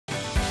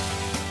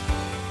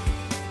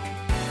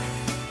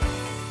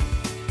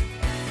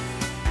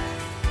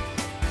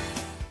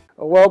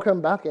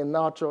Welcome back in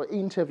our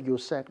interview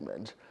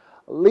segment.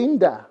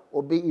 Linda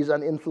Obi is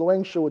an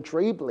influential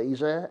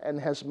trailblazer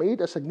and has made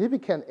a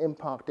significant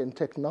impact in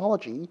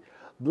technology,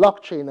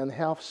 blockchain, and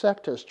health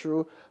sectors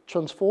through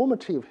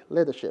transformative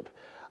leadership.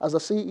 As the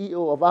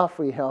CEO of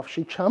AfriHealth,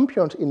 she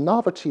championed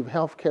innovative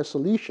healthcare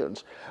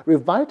solutions,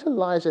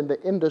 revitalizing the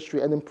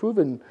industry and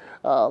improving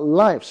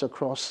lives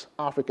across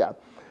Africa.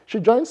 She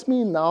joins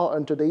me now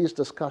on today's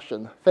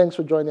discussion. Thanks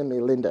for joining me,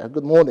 Linda.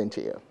 Good morning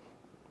to you.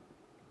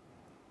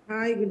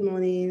 Hi, good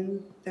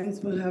morning. Thanks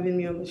for having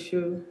me on the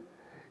show.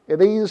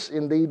 It is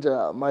indeed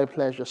my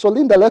pleasure. So,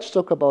 Linda, let's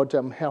talk about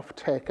health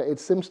tech. It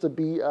seems to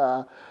be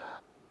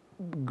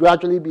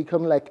gradually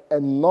becoming like a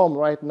norm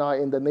right now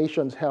in the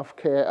nation's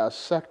healthcare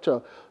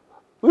sector.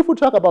 If we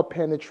talk about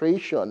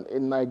penetration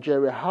in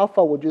Nigeria, how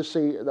far would you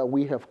say that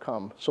we have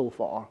come so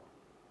far?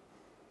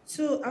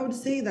 So I would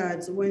say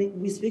that when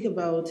we speak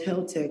about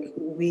health tech,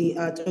 we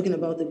are talking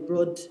about the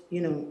broad,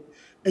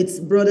 it's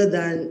broader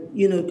than,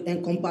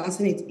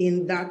 encompassing it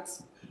in that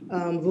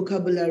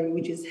vocabulary,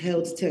 which is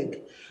health tech.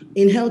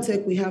 In health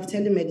tech, we have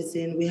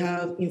telemedicine, we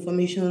have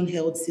information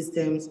health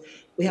systems,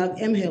 we have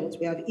mHealth,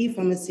 we have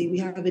e-pharmacy, we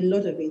have a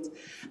lot of it.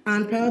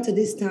 And prior to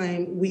this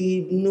time,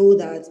 we know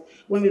that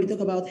when we talk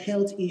about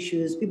health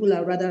issues, people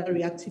are rather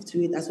reactive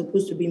to it as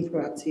opposed to being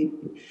proactive.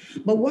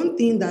 But one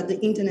thing that the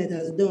internet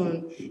has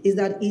done is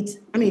that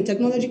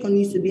technology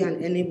continues to be an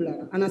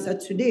enabler. And as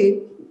of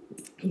today,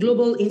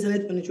 global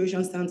internet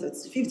penetration stands at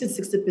 50 to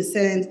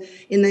 60%.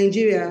 In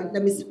Nigeria,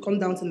 let me come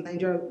down to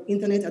Nigeria,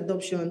 internet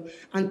adoption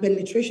and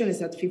penetration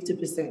is at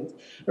 50%,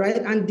 right?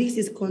 And this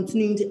is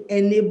continuing to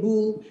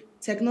enable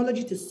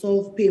technology to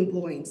solve pain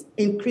points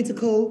in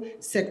critical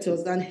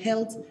sectors, and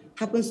health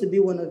happens to be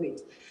one of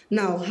it.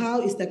 Now, how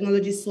is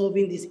technology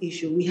solving this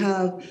issue? We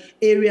have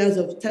areas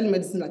of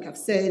telemedicine, like I've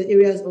said,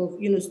 areas of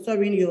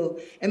storing your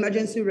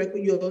emergency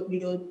record,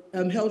 your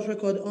health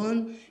record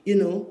on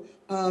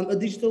a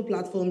digital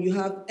platform. You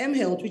have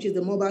mHealth, which is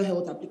the mobile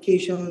health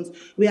applications.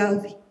 We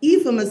have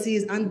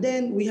e-pharmacies, and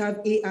then we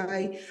have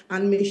AI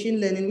and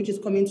machine learning, which is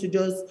coming to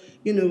just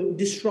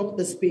disrupt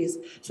the space.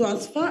 So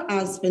as far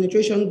as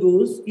penetration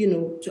goes,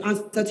 to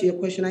answer to your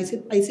question, I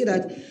say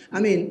that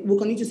we'll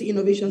continue to see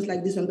innovations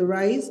like this on the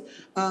rise.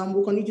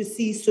 We'll continue to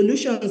see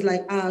solutions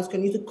like ours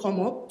continue to come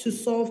up to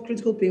solve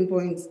critical pain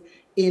points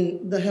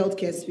in the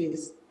healthcare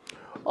space.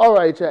 All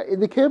right, it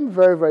became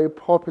very, very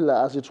popular,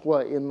 as it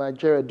were, in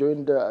Nigeria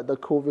during the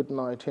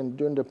COVID-19,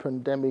 during the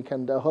pandemic,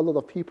 and a whole lot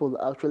of people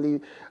actually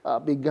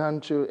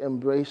began to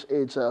embrace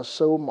it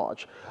so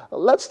much.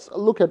 Let's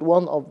look at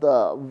one of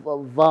the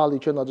value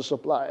chain of the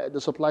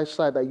supply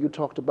side that you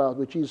talked about,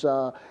 which is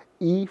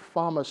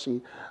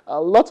e-pharmacy.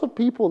 Lots of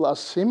people are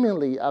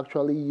seemingly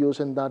actually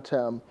using that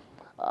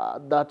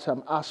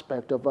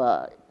aspect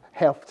of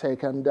health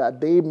tech, and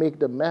they make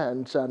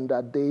demands, and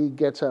they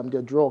get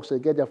their drugs, they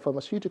get their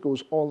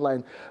pharmaceuticals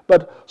online.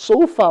 But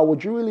so far,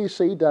 would you really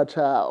say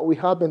that we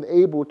have been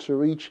able to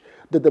reach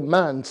the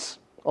demands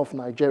of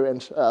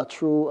Nigerians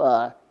through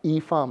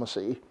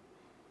e-pharmacy?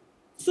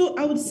 So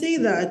I would say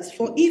that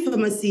for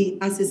e-pharmacy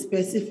as a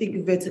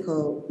specific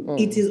vertical,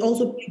 it is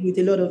also with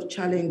a lot of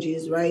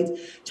challenges, right?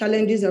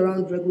 Challenges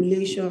around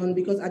regulation,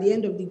 because at the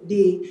end of the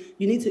day,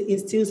 you need to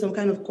instill some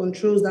kind of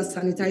controls that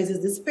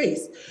sanitizes the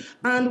space.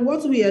 And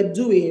what we are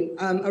doing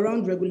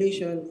around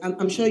regulation,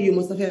 I'm sure you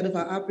must have heard of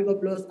our Africa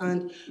Plus,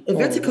 and a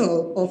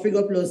vertical of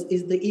Africa Plus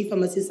is the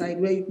e-pharmacy side,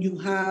 where you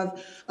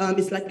have,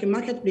 it's like a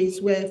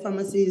marketplace where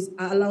pharmacies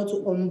are allowed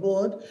to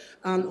onboard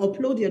and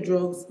upload their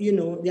drugs,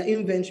 their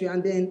inventory,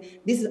 and then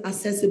this is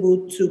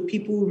accessible to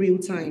people real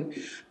time.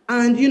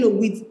 And,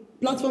 with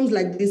platforms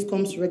like this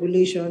comes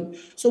regulation.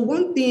 So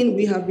one thing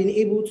we have been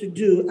able to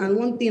do, and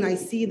one thing I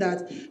see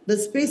that the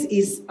space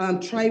is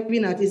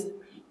thriving at, is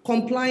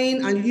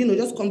complying and,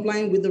 just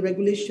complying with the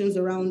regulations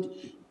around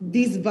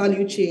this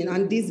value chain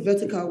and this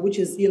vertical, which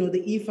is,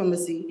 the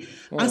e-pharmacy.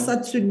 As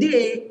of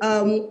today,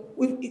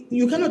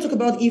 you cannot talk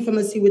about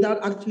e-pharmacy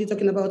without actually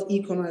talking about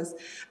e-commerce.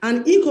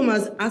 And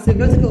e-commerce as a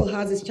vertical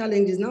has its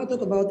challenges. Now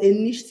talk about a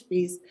niche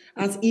space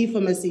as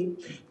e-pharmacy.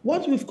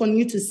 What we've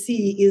continued to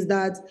see is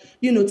that,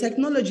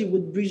 technology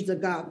would bridge the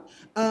gap.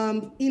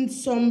 In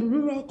some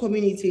rural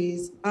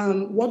communities,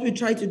 what we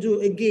try to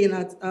do again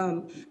at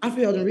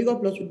AfriHealth and Rigor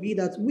Plus would be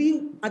that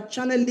we are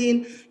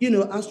channeling,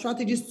 our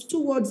strategies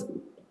towards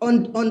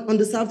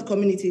underserved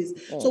communities.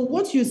 So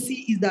what you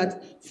see is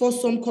that for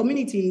some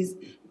communities,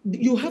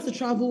 you have to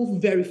travel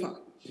very far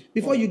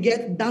before you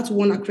get that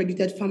one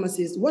accredited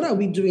pharmacist. What are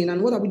we doing,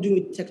 and what are we doing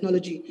with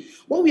technology?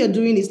 What we are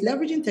doing is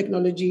leveraging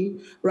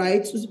technology,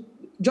 right, to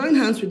join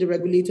hands with the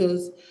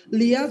regulators,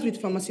 liaise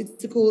with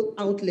pharmaceutical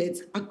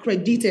outlets,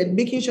 accredited,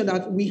 making sure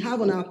that we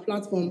have on our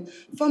platform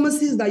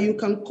pharmacies that you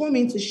can come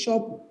in to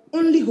shop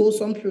only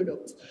wholesome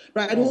products,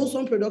 right?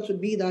 Wholesome products would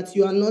be that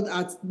you are not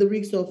at the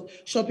risk of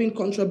shopping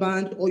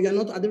contraband, or you're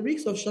not at the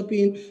risk of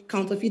shopping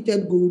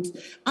counterfeited goods.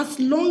 As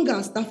long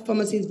as that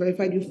pharmacy is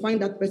verified, you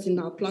find that person in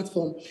our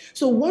platform.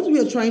 So what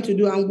we are trying to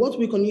do, and what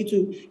we continue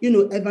to,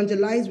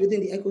 evangelize within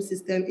the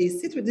ecosystem,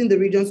 is sit within the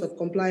regions of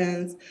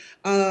compliance,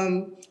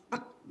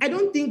 I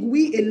don't think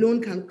we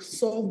alone can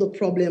solve the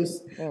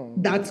problems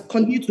that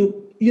continue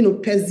to,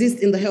 persist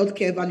in the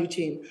healthcare value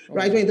chain,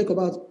 right? When you talk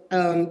about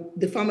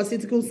the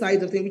pharmaceutical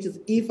side of things, which is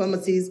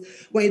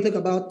e-pharmacies, when you talk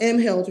about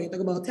m-health, when you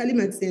talk about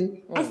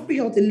telemedicine,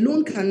 AfriHealth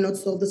alone cannot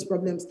solve these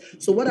problems.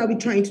 So what are we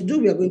trying to do?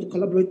 We are going to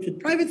collaborate with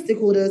private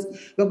stakeholders.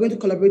 We are going to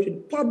collaborate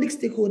with public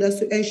stakeholders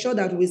to ensure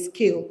that we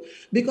scale.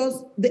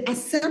 Because the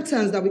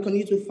acceptance that we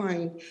continue to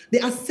find, the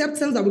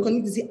acceptance that we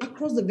continue to see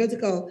across the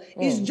vertical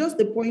is just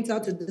the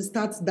pointer to the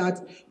stats that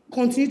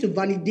continue to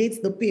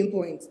validate the pain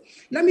points.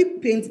 Let me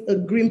paint a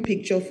grim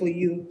picture for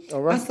you.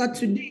 All right. As of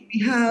today, we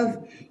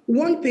have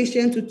one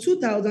patient to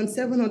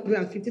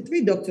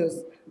 2,753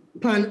 doctors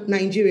pan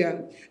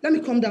Nigeria. Let me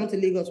come down to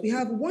Lagos. We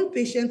have one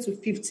patient to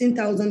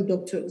 15,000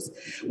 doctors.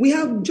 We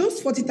have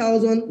just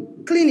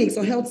 40,000 clinics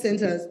or health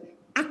centers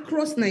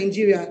across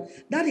Nigeria.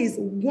 That is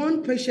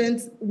one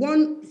patient,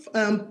 one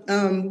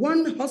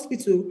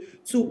hospital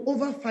to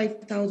over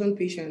 5,000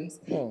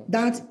 patients.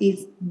 That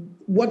is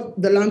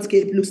what the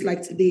landscape looks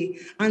like today.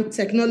 And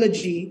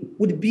technology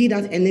would be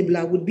that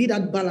enabler, would be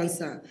that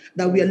balancer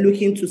that we are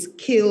looking to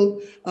scale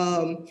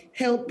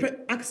health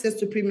access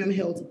to premium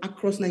health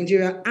across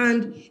Nigeria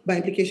and by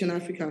implication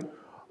Africa.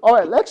 All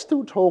right, let's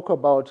still talk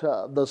about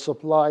the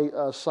supply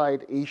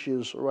side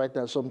issues right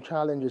now, some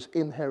challenges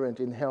inherent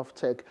in health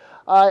tech.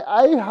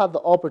 I had the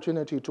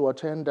opportunity to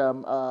attend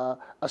a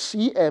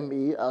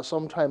CME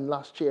sometime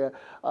last year.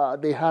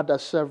 They had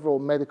several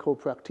medical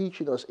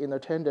practitioners in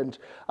attendance.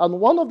 And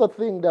one of the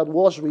things that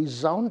was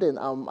resounding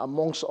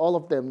amongst all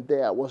of them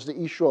there was the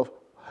issue of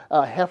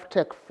health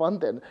tech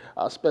funding,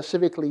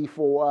 specifically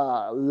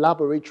for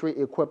laboratory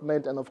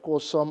equipment and, of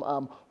course,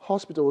 some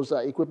hospitals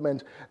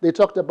equipment. They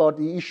talked about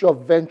the issue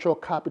of venture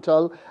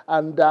capital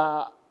and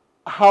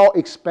how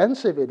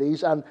expensive it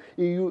is, and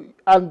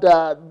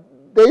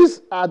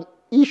there's an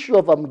issue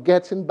of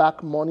getting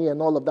back money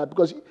and all of that,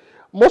 because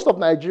most of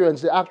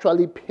Nigerians, they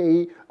actually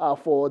pay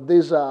for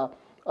these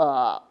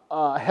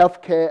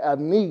healthcare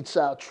needs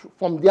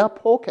from their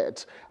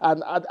pockets,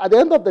 and at the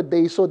end of the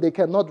day, so they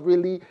cannot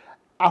really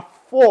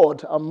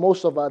afford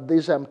most of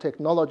these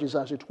technologies,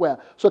 as it were.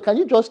 So can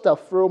you just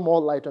throw more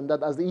light on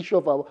that as the issue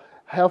of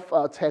health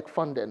tech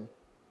funding?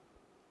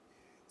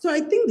 So I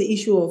think the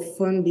issue of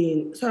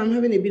funding, so I'm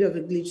having a bit of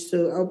a glitch,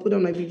 so I'll put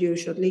on my video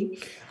shortly.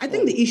 I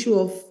think the issue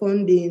of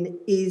funding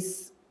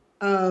is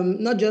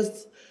not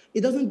just,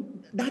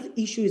 that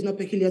issue is not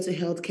peculiar to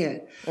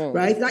healthcare,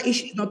 right? That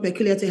issue is not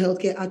peculiar to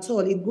healthcare at all.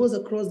 It goes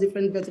across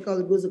different verticals.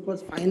 It goes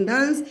across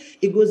finance.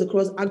 It goes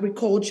across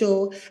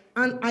agriculture.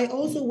 And I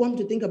also want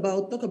to talk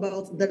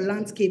about the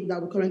landscape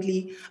that we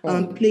currently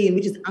play in,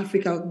 which is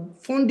Africa.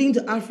 Funding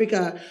to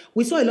Africa,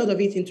 we saw a lot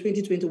of it in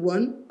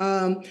 2021,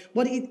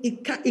 but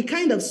it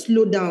kind of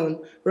slowed down,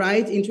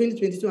 right, in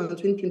 2022 and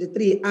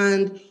 2023.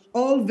 And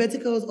all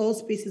verticals, all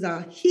spaces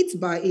are hit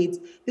by it.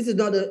 This is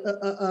not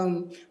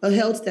a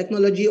health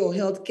technology or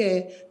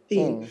healthcare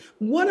thing.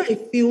 What I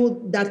feel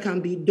that can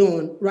be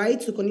done, right,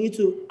 to continue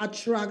to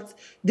attract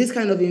this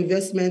kind of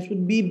investment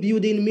would be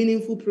building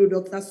meaningful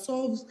products that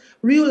solves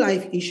real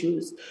life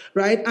issues,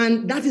 right?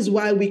 And that is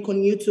why we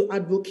continue to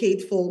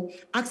advocate for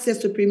access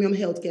to premium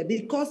healthcare,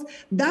 because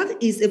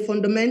that is a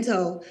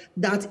fundamental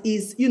that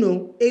is,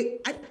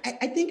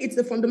 I think it's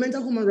a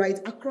fundamental human right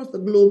across the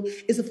globe.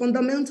 It's a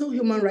fundamental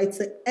human right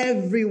to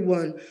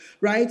everyone,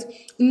 right?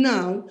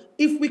 Now,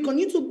 if we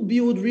continue to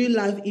build real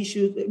life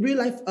issues, real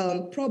life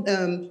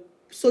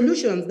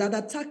solutions that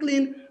are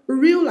tackling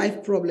real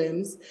life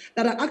problems,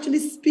 that are actually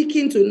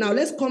speaking to, now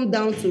let's come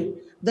down to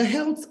the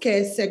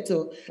healthcare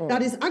sector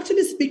that is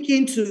actually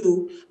speaking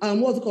to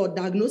what's called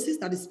diagnosis,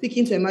 that is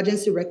speaking to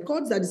emergency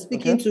records, that is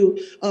speaking to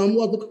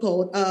what's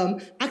called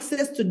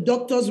access to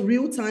doctors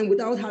real time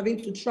without having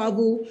to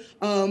travel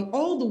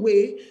all the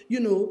way,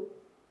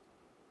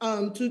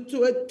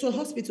 to a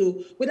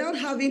hospital, without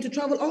having to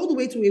travel all the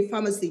way to a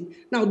pharmacy.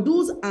 Now,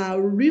 those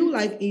are real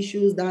life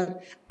issues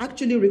that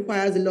actually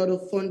requires a lot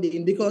of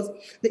funding, because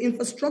the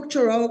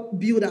infrastructural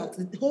build out,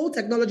 the whole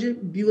technology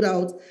build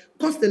out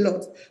costs a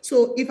lot.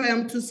 So if I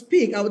am to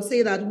speak, I would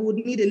say that we would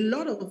need a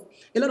lot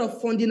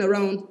of funding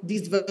around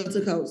these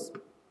verticals.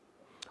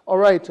 All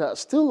right,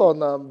 still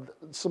on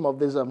some of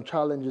these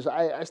challenges,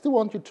 I still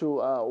want you to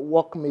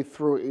walk me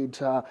through it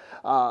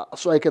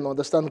so I can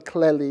understand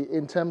clearly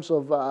in terms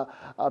of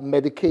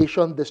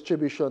medication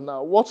distribution.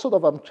 What sort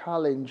of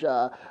challenge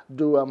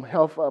do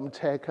health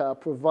tech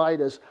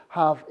providers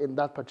have in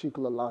that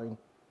particular line?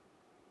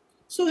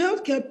 So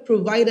healthcare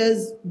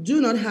providers do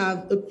not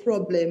have a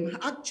problem.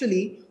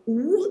 Actually,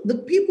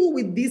 the people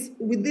with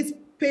this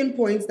pain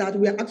points that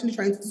we are actually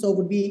trying to solve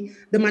would be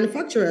the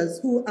manufacturers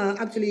who are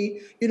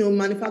actually,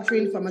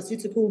 manufacturing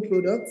pharmaceutical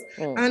products,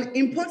 and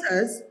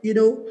importers,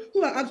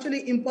 who are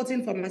actually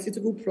importing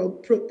pharmaceutical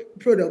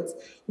products.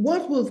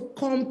 What we've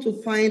come to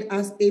find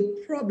as a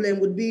problem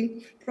would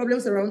be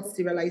problems around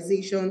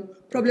sterilization,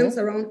 problems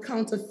around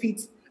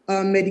counterfeit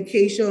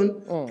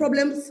medication,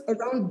 problems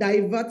around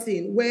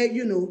diverting, where,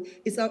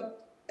 it's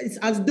it's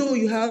as though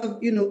you have,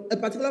 a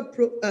particular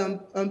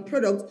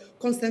product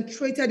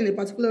concentrated in a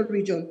particular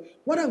region.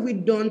 What have we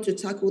done to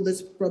tackle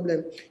this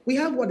problem? We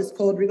have what is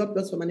called rigor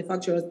plus for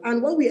manufacturers.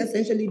 And what we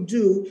essentially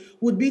do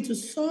would be to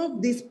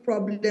solve these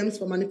problems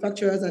for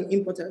manufacturers and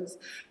importers,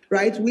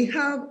 right? We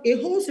have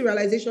a whole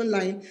serialization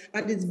line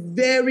that is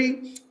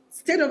very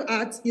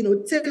state-of-art,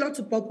 tailored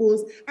to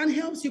purpose and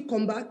helps you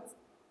combat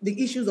the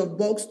issues of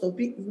bulk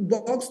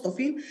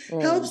stuffing,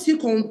 helps you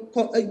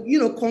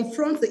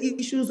confront the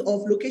issues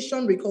of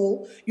location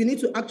recall. You need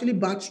to actually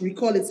batch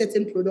recall a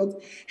certain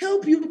product,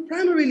 help you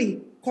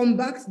primarily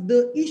combat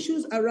the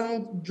issues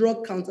around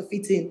drug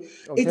counterfeiting.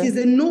 Okay. It is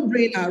a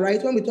no-brainer,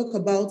 right, when we talk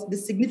about the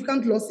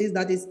significant losses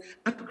that is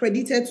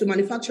accredited to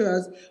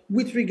manufacturers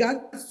with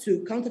regards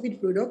to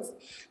counterfeit products,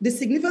 the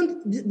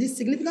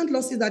significant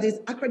losses that is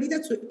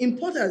accredited to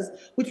importers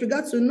with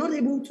regards to not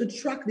able to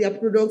track their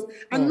products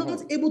and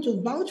not able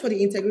to vouch for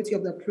the integrity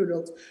of their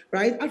products,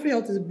 right?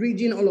 AfriHealth is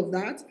bridging all of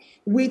that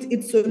with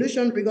its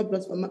solution Rigor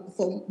Plus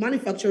for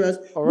manufacturers,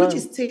 which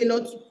is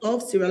tailored to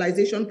solve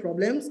serialization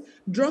problems,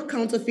 drug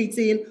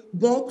counterfeiting,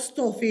 bulk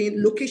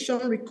stuffing,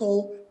 location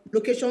recall,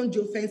 location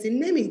geofencing,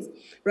 name it,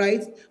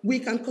 right? We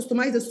can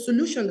customize a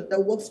solution that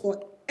works for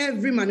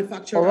every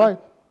manufacturer.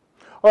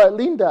 All right,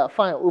 Linda,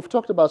 fine. We've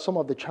talked about some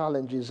of the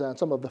challenges and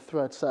some of the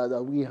threats that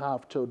we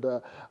have to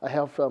the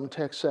health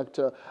tech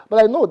sector,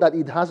 but I know that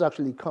it has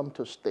actually come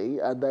to stay,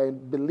 and I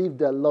believe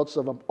there are lots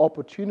of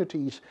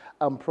opportunities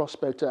and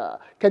prospects.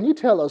 Can you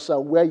tell us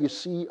where you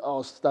see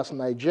us, that's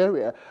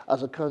Nigeria,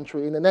 as a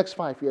country in the next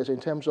 5 years in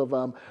terms of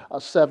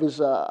service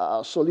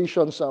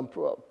solutions,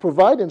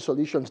 providing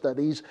solutions, that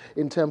is,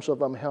 in terms of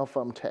health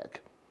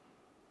tech?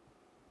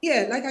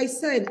 Yeah, like I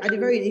said at the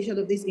very initial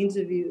of this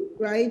interview,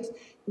 right?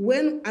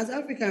 When, as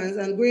Africans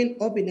and growing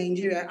up in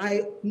Nigeria,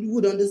 I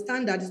would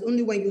understand that it's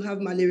only when you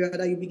have malaria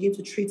that you begin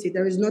to treat it.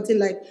 There is nothing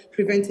like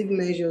preventive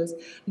measures.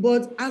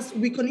 But as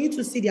we continue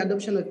to see the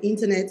adoption of the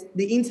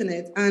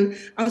internet, and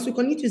as we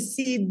continue to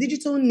see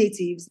digital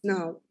natives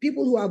now,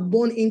 people who are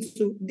born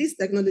into this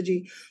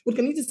technology, would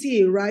continue to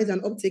see a rise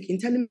and uptake in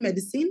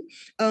telemedicine,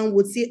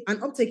 would see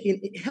an uptake in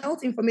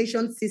health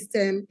information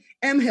system,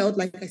 mHealth,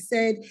 like I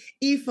said,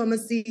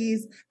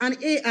 e-pharmacies, and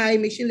AI,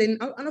 machine learning.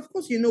 And of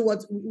course, you know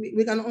what,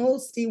 we can all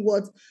see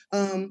what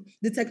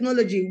the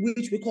technology,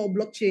 which we call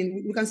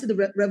blockchain, we can see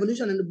the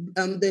revolution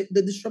and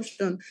the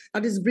disruption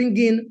that is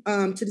bringing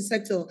to the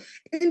sector.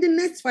 In the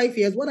next 5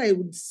 years, what I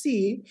would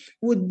see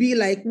would be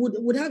like,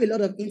 would have a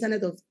lot of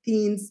Internet of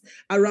Things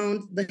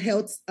around the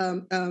health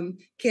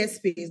care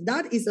space.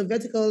 That is a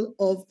vertical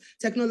of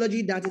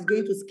technology that is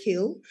going to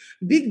scale.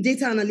 Big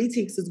data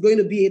analytics is going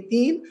to be a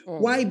thing.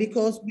 Why?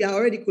 Because we are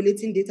already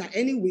collating data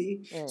anyway.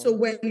 So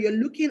when you're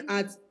looking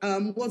at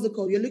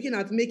you're looking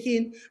at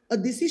making a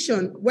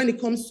decision when it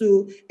comes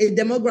to a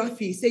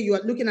demography. Say you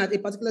are looking at a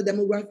particular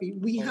demography.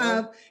 We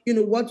have,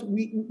 what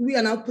we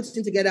are now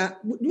putting together,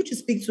 which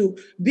speak to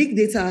big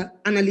data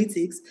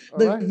analytics.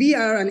 The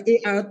VR and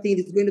AR thing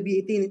is going to be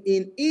a thing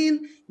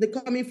in the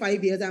coming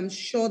 5 years. I'm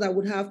sure that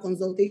would have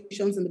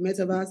consultations in the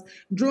metaverse,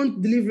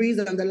 drone deliveries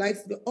and the likes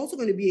are also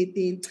going to be a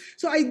thing.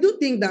 So I do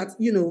think that,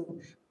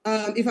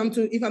 if I'm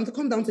to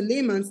come down to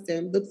layman's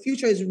term, the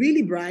future is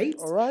really bright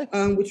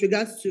with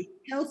regards to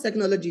health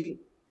technology.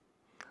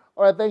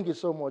 All right, thank you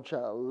so much,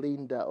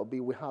 Linda Obi.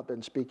 We have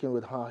been speaking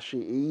with her. She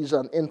is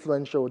an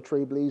influential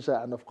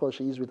trailblazer, and of course,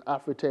 she is with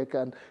AfriTech,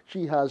 and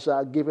she has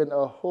given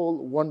a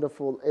whole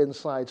wonderful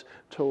insight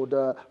to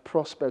the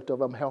prospect of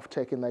health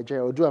tech in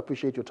Nigeria. I do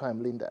appreciate your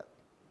time, Linda.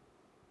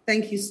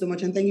 Thank you so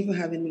much, and thank you for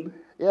having me.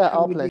 Yeah,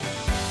 our pleasure.